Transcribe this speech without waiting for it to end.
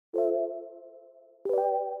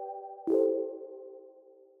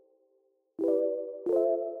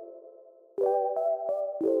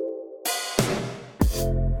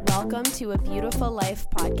Welcome to A Beautiful Life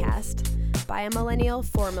podcast by a millennial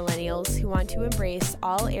for millennials who want to embrace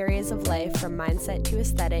all areas of life from mindset to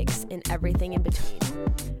aesthetics and everything in between.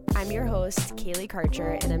 I'm your host, Kaylee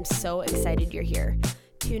Karcher, and I'm so excited you're here.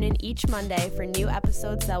 Tune in each Monday for new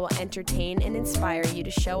episodes that will entertain and inspire you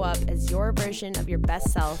to show up as your version of your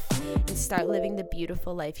best self and start living the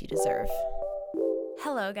beautiful life you deserve.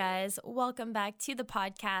 Hello, guys. Welcome back to the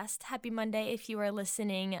podcast. Happy Monday if you are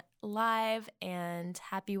listening live, and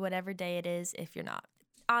happy whatever day it is if you're not.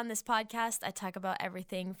 On this podcast, I talk about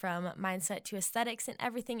everything from mindset to aesthetics and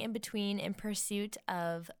everything in between in pursuit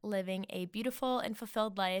of living a beautiful and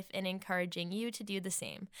fulfilled life and encouraging you to do the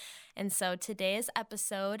same. And so today's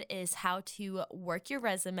episode is how to work your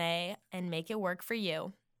resume and make it work for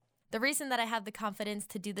you. The reason that I have the confidence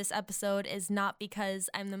to do this episode is not because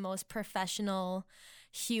I'm the most professional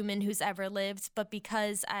human who's ever lived, but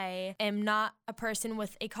because I am not a person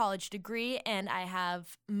with a college degree and I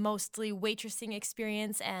have mostly waitressing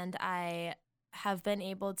experience, and I have been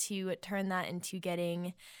able to turn that into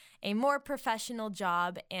getting a more professional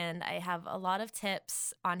job, and I have a lot of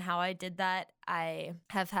tips on how I did that. I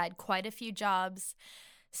have had quite a few jobs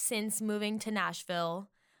since moving to Nashville,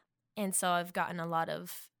 and so I've gotten a lot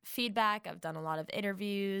of feedback. I've done a lot of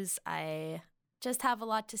interviews. I just have a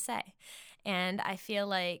lot to say. And I feel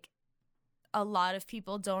like a lot of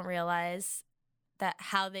people don't realize that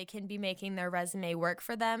how they can be making their resume work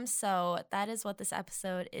for them. So that is what this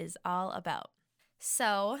episode is all about.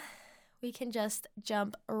 So we can just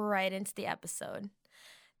jump right into the episode.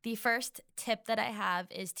 The first tip that I have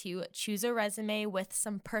is to choose a resume with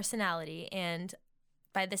some personality. And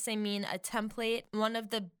by this, I mean a template. One of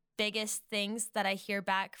the biggest things that I hear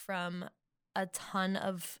back from a ton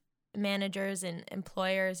of managers and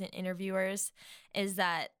employers and interviewers is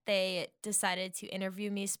that they decided to interview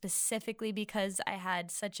me specifically because I had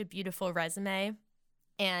such a beautiful resume,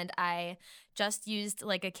 and I just used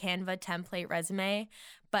like a Canva template resume.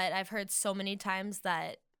 But I've heard so many times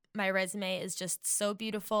that my resume is just so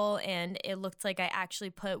beautiful and it looked like I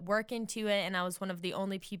actually put work into it, and I was one of the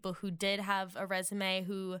only people who did have a resume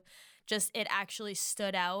who just it actually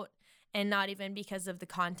stood out. And not even because of the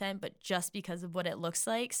content, but just because of what it looks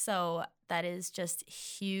like. So that is just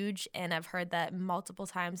huge. And I've heard that multiple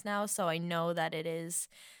times now. So I know that it is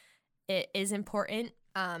important.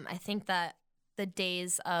 I think that the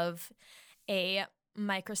days of a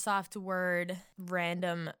Microsoft Word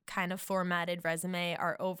random kind of formatted resume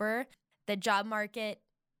are over. The job market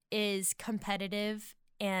is competitive.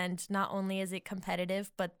 And not only is it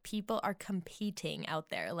competitive, but people are competing out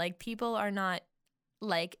there. Like, people are not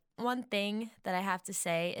like, one thing that I have to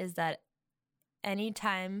say is that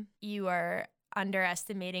anytime you are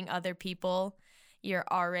underestimating other people, you're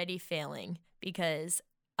already failing, because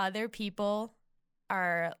other people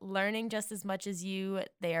are learning just as much as you.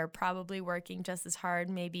 They are probably working just as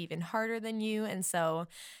hard, maybe even harder than you. And so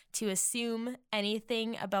to assume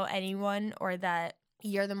anything about anyone, or that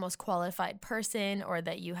you're the most qualified person, or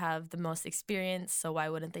that you have the most experience, so why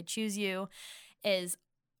wouldn't they choose you, is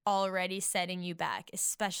already setting you back,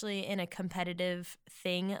 especially in a competitive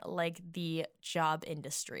thing like the job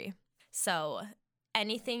industry. So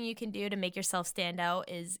anything you can do to make yourself stand out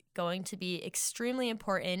is going to be extremely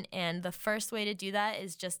important. And the first way to do that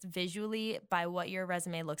is just visually by what your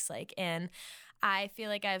resume looks like. And I feel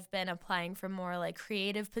like I've been applying for more like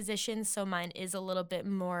creative positions, so mine is a little bit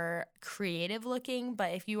more creative looking.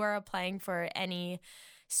 But if you are applying for any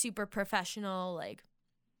super professional, like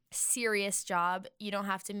serious job, you don't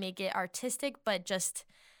have to make it artistic, but just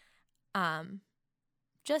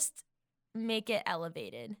make it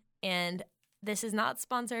elevated. And this is not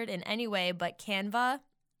sponsored in any way, but Canva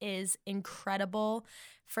is incredible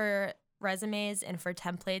for resumes and for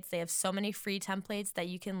templates. They have so many free templates that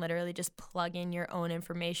you can literally just plug in your own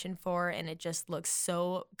information for, and it just looks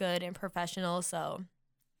so good and professional. So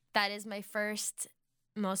that is my first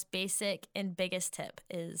most basic and biggest tip,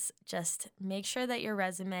 is just make sure that your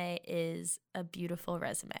resume is a beautiful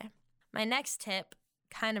resume. My next tip,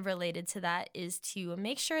 kind of related to that, is to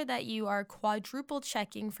make sure that you are quadruple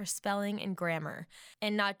checking for spelling and grammar,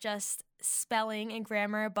 and not just spelling and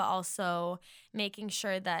grammar, but also making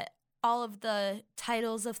sure that all of the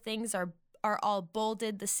titles of things are all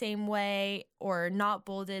bolded the same way, or not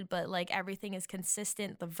bolded, but like everything is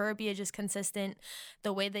consistent. The verbiage is consistent.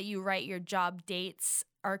 The way that you write your job dates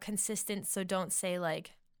are consistent. So don't say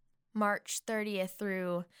like March 30th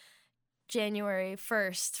through January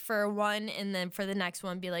 1st for one, and then for the next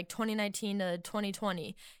one be like 2019 to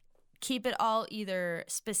 2020. Keep it all either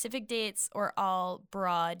specific dates or all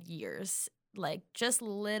broad years. Like, just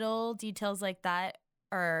little details like that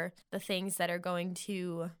are the things that are going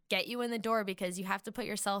to get you in the door, because you have to put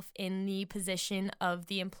yourself in the position of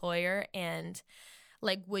the employer. And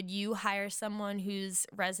like, would you hire someone whose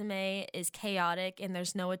resume is chaotic and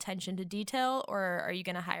there's no attention to detail? Or are you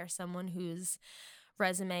going to hire someone whose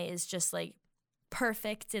resume is just like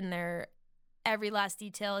perfect and their every last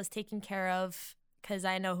detail is taken care of? Because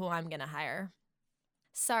I know who I'm going to hire.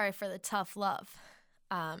 Sorry for the tough love.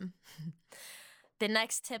 The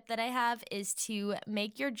next tip that I have is to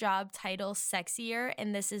make your job title sexier.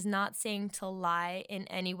 And this is not saying to lie in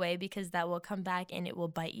any way, because that will come back and it will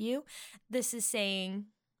bite you. This is saying,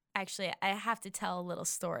 actually, I have to tell a little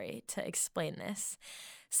story to explain this.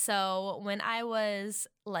 So when I was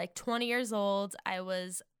like 20 years old, I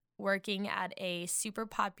was working at a super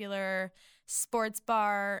popular sports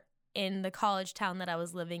bar in the college town that I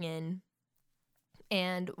was living in.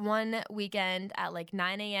 And one weekend at like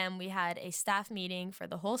 9 a.m., we had a staff meeting for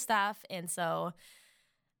the whole staff. And so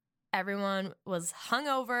everyone was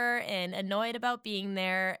hungover and annoyed about being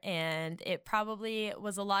there. And it probably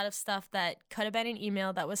was a lot of stuff that could have been an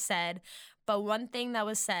email that was said. But one thing that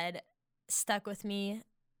was said stuck with me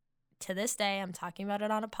to this day. I'm talking about it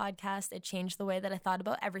on a podcast. It changed the way that I thought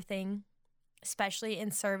about everything, especially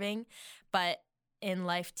in serving, but in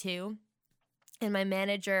life too. And my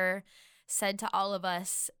manager said to all of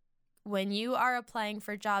us, when you are applying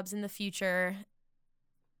for jobs in the future,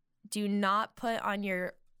 do not put on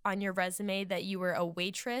your resume that you were a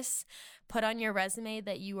waitress. Put on your resume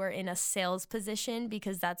that you are in a sales position,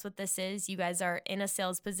 because that's what this is. You guys are in a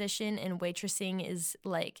sales position, and waitressing is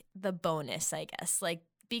like the bonus, I guess. Like,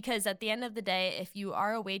 because at the end of the day, if you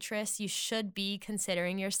are a waitress, you should be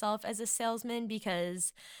considering yourself as a salesman,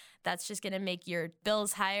 because that's just going to make your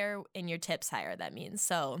bills higher and your tips higher, that means.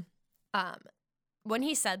 So when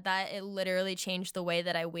he said that, it literally changed the way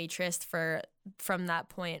that I waitressed from that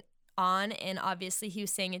point on. And obviously he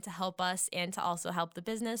was saying it to help us and to also help the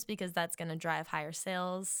business, because that's going to drive higher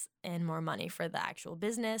sales and more money for the actual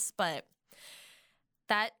business. But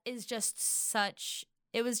that is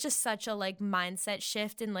it was just such a like mindset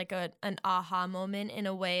shift and like an aha moment in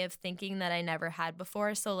a way of thinking that I never had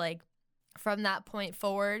before. So like from that point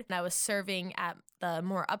forward, I was serving at the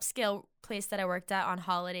more upscale place that I worked at on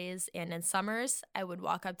holidays and in summers. I would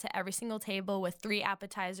walk up to every single table with 3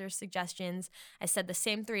 appetizer suggestions. I said the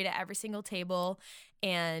same 3 to every single table,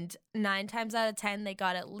 and 9 times out of 10, they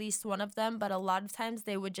got at least one of them, but a lot of times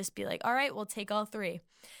they would just be like, all right, we'll take all 3.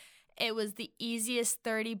 It was the easiest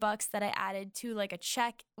 $30 that I added to like a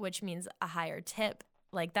check, which means a higher tip.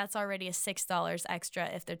 Like, that's already a $6 extra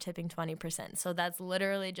if they're tipping 20%. So that's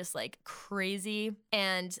literally just like crazy.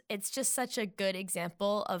 And it's just such a good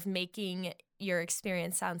example of making your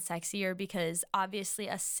experience sound sexier, because obviously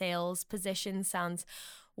a sales position sounds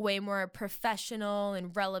way more professional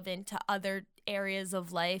and relevant to other areas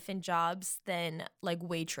of life and jobs than like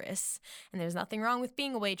waitress. And there's nothing wrong with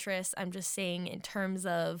being a waitress. I'm just saying in terms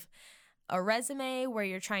of a resume where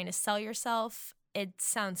you're trying to sell yourself, it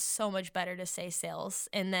sounds so much better to say sales.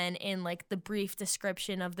 And then in like the brief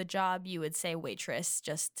description of the job, you would say waitress,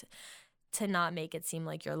 just to not make it seem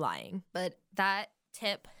like you're lying. But that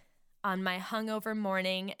tip on my hungover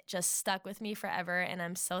morning just stuck with me forever. And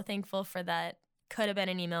I'm so thankful for that. Could have been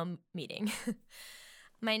an email meeting.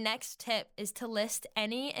 My next tip is to list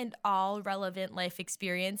any and all relevant life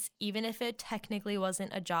experience, even if it technically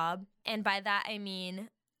wasn't a job. And by that, I mean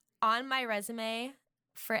on my resume,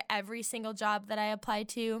 for every single job that I apply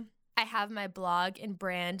to, I have my blog and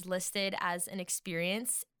brand listed as an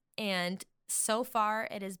experience. And so far,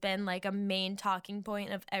 it has been like a main talking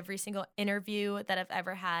point of every single interview that I've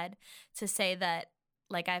ever had, to say that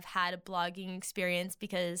like I've had a blogging experience,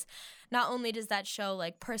 because not only does that show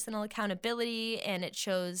like personal accountability, and it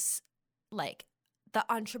shows like the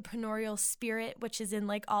entrepreneurial spirit, which is in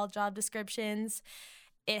like all job descriptions.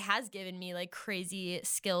 It has given me like crazy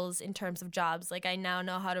skills in terms of jobs. Like, I now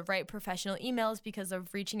know how to write professional emails because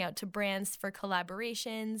of reaching out to brands for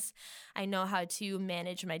collaborations. I know how to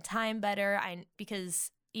manage my time better.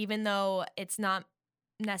 Because even though it's not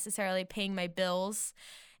necessarily paying my bills,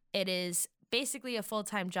 it is basically a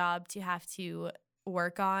full-time job to have to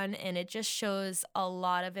work on, and it just shows a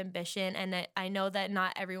lot of ambition. And I know that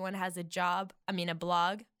not everyone has a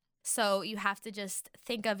blog. So you have to just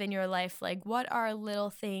think of in your life, like, what are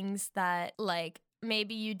little things that like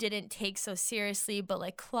maybe you didn't take so seriously, but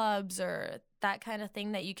like clubs or that kind of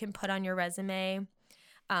thing that you can put on your resume,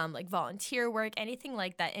 like volunteer work, anything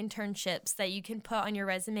like that, internships that you can put on your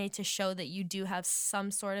resume to show that you do have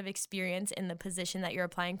some sort of experience in the position that you're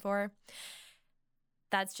applying for.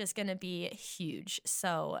 That's just going to be huge.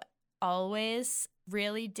 So always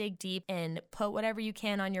really dig deep and put whatever you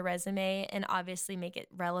can on your resume and obviously make it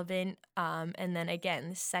relevant. And then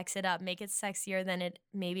again, sex it up, make it sexier than it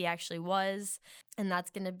maybe actually was. And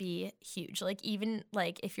that's going to be huge. Like even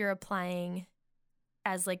like if you're applying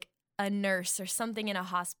as like a nurse or something in a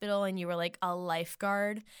hospital and you were like a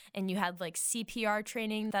lifeguard and you had like CPR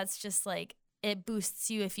training, that's just like, it boosts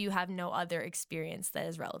you if you have no other experience that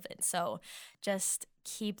is relevant. So just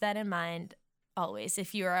keep that in mind always.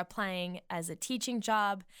 If you are applying as a teaching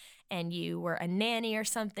job and you were a nanny or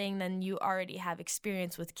something, then you already have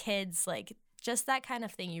experience with kids, like just that kind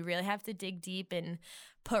of thing. You really have to dig deep and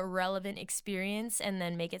put relevant experience and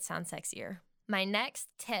then make it sound sexier. My next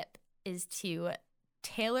tip is to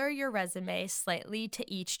tailor your resume slightly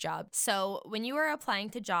to each job. So when you are applying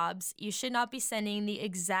to jobs, you should not be sending the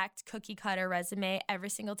exact cookie cutter resume every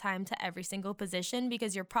single time to every single position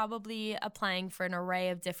because you're probably applying for an array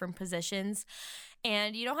of different positions.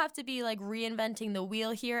 And you don't have to be like reinventing the wheel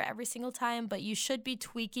here every single time, but you should be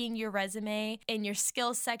tweaking your resume. In your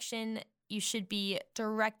skills section, you should be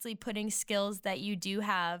directly putting skills that you do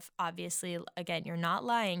have. Obviously, again, you're not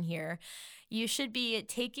lying here. You should be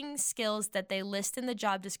taking skills that they list in the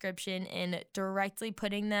job description and directly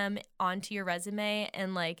putting them onto your resume.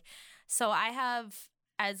 And like, so I have,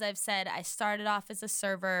 as I've said, I started off as a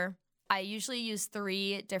server. I usually use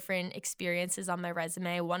 3 different experiences on my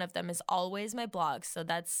resume. One of them is always my blog.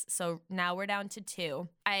 So now we're down to 2.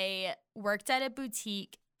 I worked at a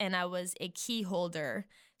boutique and I was a key holder.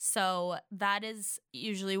 So that is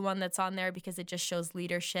usually one that's on there because it just shows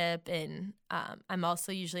leadership. And I'm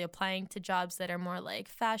also usually applying to jobs that are more like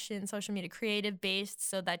fashion, social media, creative based.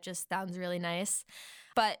 So that just sounds really nice.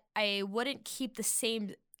 But I wouldn't keep the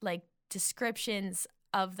same like descriptions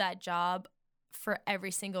of that job for every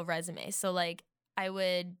single resume. So like I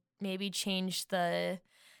would maybe change the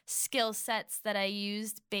skill sets that I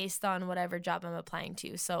used based on whatever job I'm applying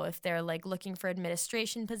to. So if they're like looking for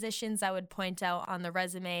administration positions, I would point out on the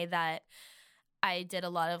resume that I did a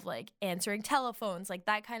lot of like answering telephones, like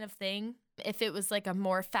that kind of thing. If it was like a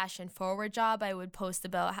more fashion forward job, I would post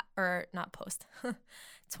about, or not post,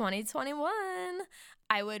 2021,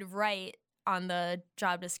 I would write on the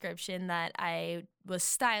job description that I was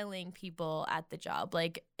styling people at the job,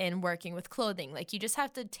 like, and working with clothing. Like, you just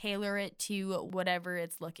have to tailor it to whatever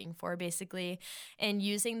it's looking for, basically, and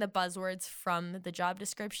using the buzzwords from the job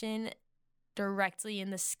description directly in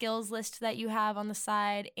the skills list that you have on the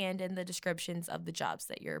side and in the descriptions of the jobs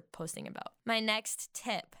that you're posting about. My next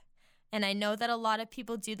tip, and I know that a lot of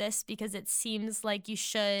people do this because it seems like you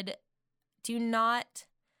should, do not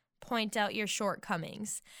point out your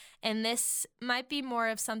shortcomings. And this might be more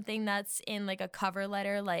of something that's in like a cover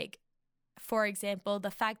letter. Like, for example,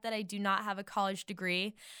 the fact that I do not have a college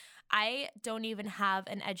degree. I don't even have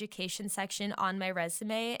an education section on my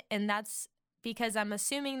resume. And that's because I'm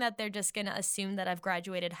assuming that they're just going to assume that I've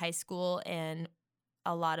graduated high school, and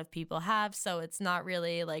a lot of people have. So it's not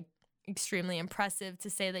really like extremely impressive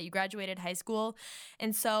to say that you graduated high school.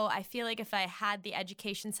 And so I feel like if I had the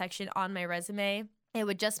education section on my resume, it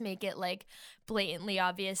would just make it like blatantly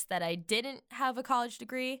obvious that I didn't have a college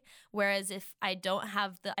degree. Whereas if I don't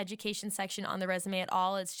have the education section on the resume at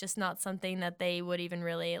all, it's just not something that they would even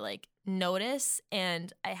really like notice.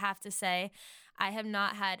 And I have to say, I have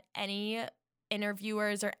not had any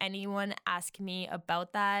interviewers or anyone ask me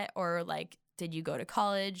about that, or like, did you go to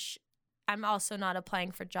college? I'm also not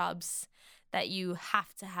applying for jobs that you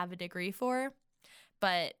have to have a degree for.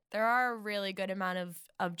 But there are a really good amount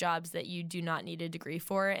of jobs that you do not need a degree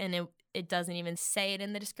for, and it doesn't even say it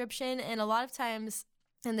in the description. And a lot of times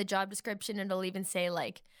in the job description, it'll even say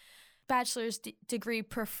like bachelor's degree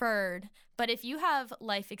preferred. But if you have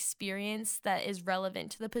life experience that is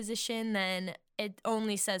relevant to the position, then it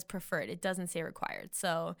only says preferred. It doesn't say required.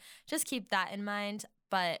 So just keep that in mind.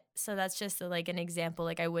 But so that's just like an example.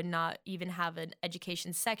 Like I would not even have an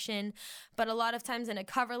education section. But a lot of times in a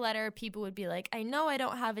cover letter, people would be like, I know I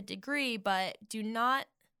don't have a degree, but do not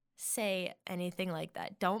say anything like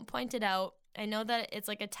that. Don't point it out. I know that it's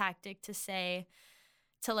like a tactic to say,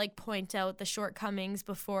 to like point out the shortcomings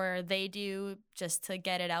before they do, just to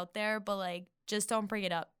get it out there. But like, just don't bring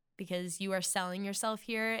it up because you are selling yourself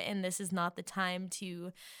here. And this is not the time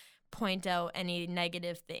to point out any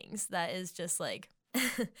negative things. That is just like,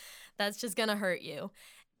 that's just going to hurt you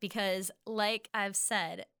because like I've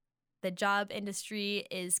said, the job industry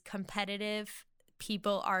is competitive.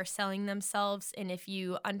 People are selling themselves. And if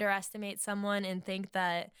you underestimate someone and think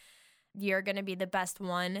that you're going to be the best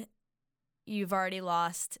one, you've already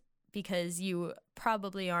lost because you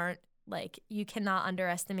probably aren't. Like, you cannot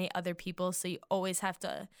underestimate other people. So you always have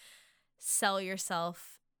to sell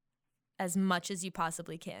yourself as much as you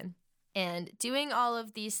possibly can. And doing all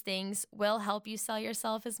of these things will help you sell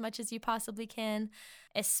yourself as much as you possibly can,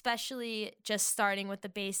 especially just starting with the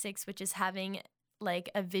basics, which is having like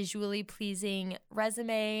a visually pleasing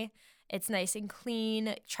resume. It's nice and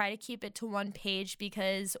clean. Try to keep it to one page,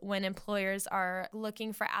 because when employers are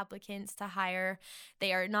looking for applicants to hire,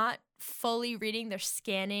 they are not fully reading, they're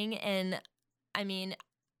scanning. And I mean,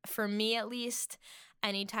 for me at least,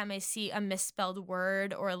 anytime I see a misspelled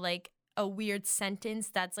word or like a weird sentence,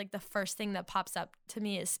 that's like the first thing that pops up to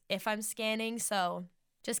me is if I'm scanning. So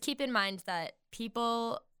just keep in mind that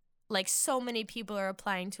people, like so many people are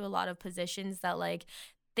applying to a lot of positions that like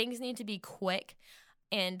things need to be quick.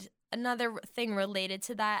 And another thing related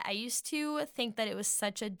to that, I used to think that it was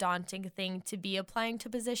such a daunting thing to be applying to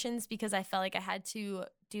positions because I felt like I had to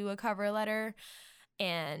do a cover letter.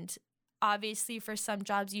 And obviously for some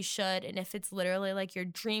jobs you should, and if it's literally like your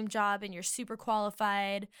dream job and you're super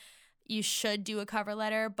qualified, you should do a cover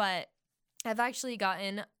letter. But I've actually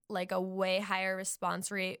gotten like a way higher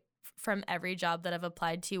response rate from every job that I've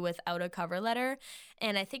applied to without a cover letter.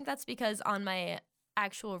 And I think that's because on my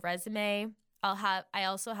actual resume, I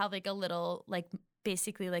also have like a little, like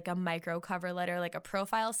basically like a micro cover letter, like a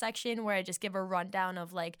profile section where I just give a rundown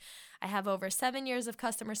of like, I have over 7 years of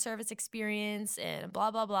customer service experience and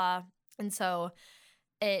blah, blah, blah. And so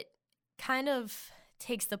it kind of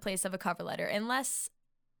takes the place of a cover letter, unless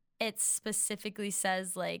it specifically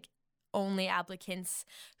says like only applicants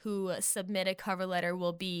who submit a cover letter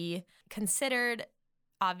will be considered.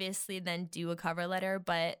 Obviously, then do a cover letter.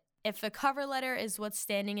 But if a cover letter is what's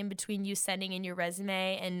standing in between you sending in your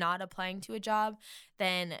resume and not applying to a job,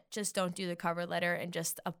 then just don't do the cover letter and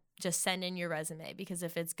just send in your resume. Because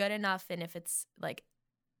if it's good enough and if it's like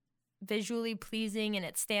visually pleasing and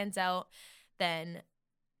it stands out, then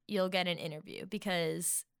you'll get an interview.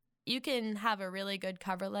 Because you can have a really good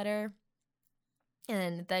cover letter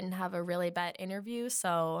and then have a really bad interview.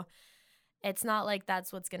 So it's not like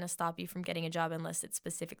that's what's going to stop you from getting a job unless it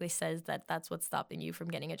specifically says that that's what's stopping you from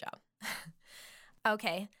getting a job.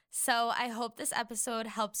 Okay, so I hope this episode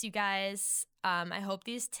helps you guys. I hope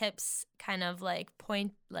these tips kind of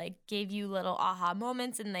gave you little aha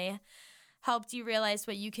moments, and they helped you realize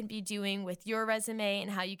what you can be doing with your resume and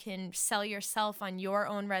how you can sell yourself on your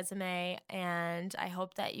own resume. And I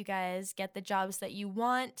hope that you guys get the jobs that you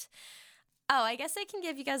want. Oh, I guess I can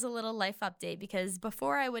give you guys a little life update, because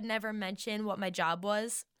before I would never mention what my job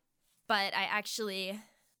was, but I actually,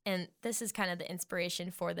 and this is kind of the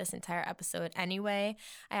inspiration for this entire episode anyway,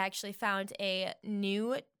 I actually found a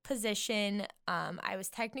new position. I was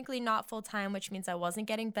technically not full-time, which means I wasn't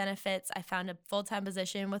getting benefits. I found a full-time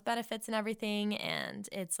position with benefits and everything, and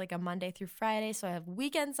it's like a Monday through Friday, so I have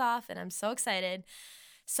weekends off, and I'm so excited.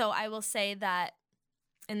 So I will say that,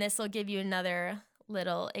 and this will give you another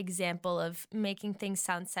little example of making things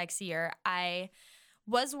sound sexier. I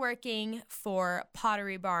was working for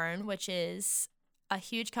Pottery Barn, which is a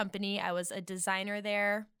huge company. I was a designer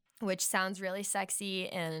there, which sounds really sexy,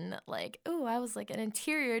 and like, ooh, I was like an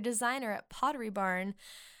interior designer at Pottery Barn.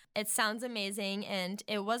 It sounds amazing, and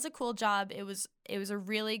it was a cool job. It was a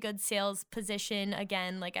really good sales position.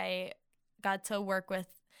 Again, like I got to work with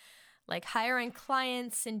like higher-end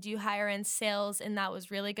clients and do higher-end sales, and that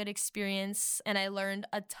was really good experience, and I learned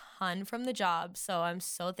a ton from the job, so I'm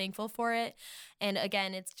so thankful for it. And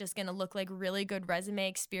again, it's just going to look like really good resume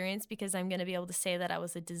experience, because I'm going to be able to say that I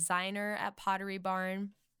was a designer at Pottery Barn,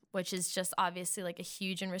 which is just obviously like a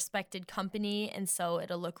huge and respected company, and so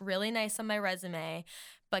it'll look really nice on my resume.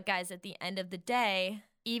 But guys, at the end of the day,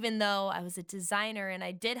 even though I was a designer and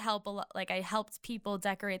I did help a lot, like I helped people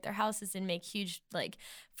decorate their houses and make huge like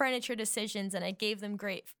furniture decisions, and I gave them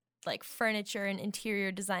great like furniture and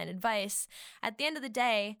interior design advice, at the end of the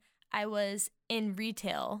day, I was in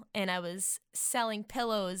retail and I was selling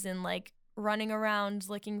pillows and like running around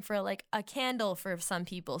looking for like a candle for some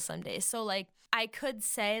people some days. So like I could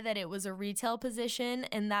say that it was a retail position,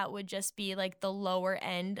 and that would just be like the lower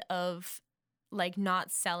end of like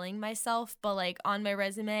not selling myself. But like on my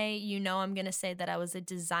resume, I'm going to say that I was a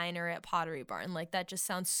designer at Pottery Barn. Like that just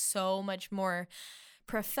sounds so much more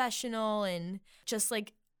professional and just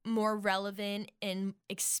like more relevant, and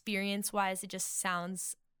experience wise, it just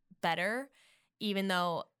sounds better, even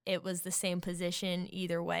though it was the same position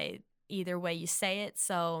either way you say it.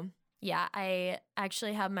 So yeah, I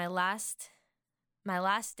actually have my last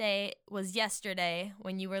day was yesterday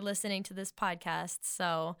when you were listening to this podcast.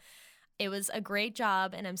 So it was a great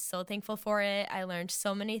job, and I'm so thankful for it. I learned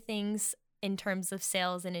so many things in terms of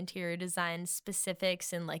sales and interior design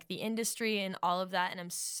specifics and like the industry and all of that. And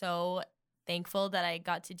I'm so thankful that I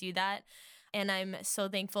got to do that. And I'm so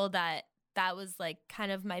thankful that that was like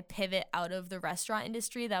kind of my pivot out of the restaurant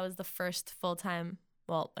industry. That was the first full-time,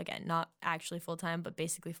 well, again, not actually full-time, but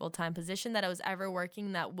basically full-time position that I was ever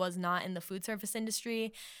working that was not in the food service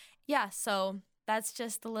industry. Yeah, so that's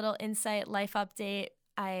just a little insight, life update.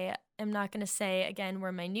 I am not going to say again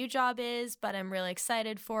where my new job is, but I'm really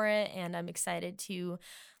excited for it, and I'm excited to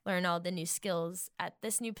learn all the new skills at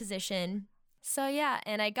this new position. So yeah,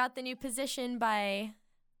 and I got the new position by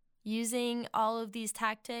using all of these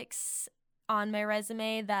tactics on my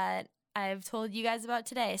resume that I've told you guys about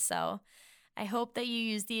today. So I hope that you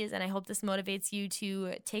use these, and I hope this motivates you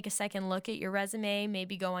to take a second look at your resume,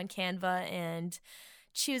 maybe go on Canva and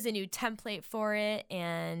choose a new template for it,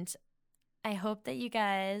 and I hope that you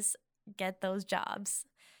guys get those jobs.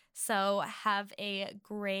 So have a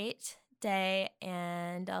great day,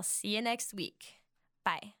 and I'll see you next week.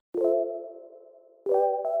 Bye.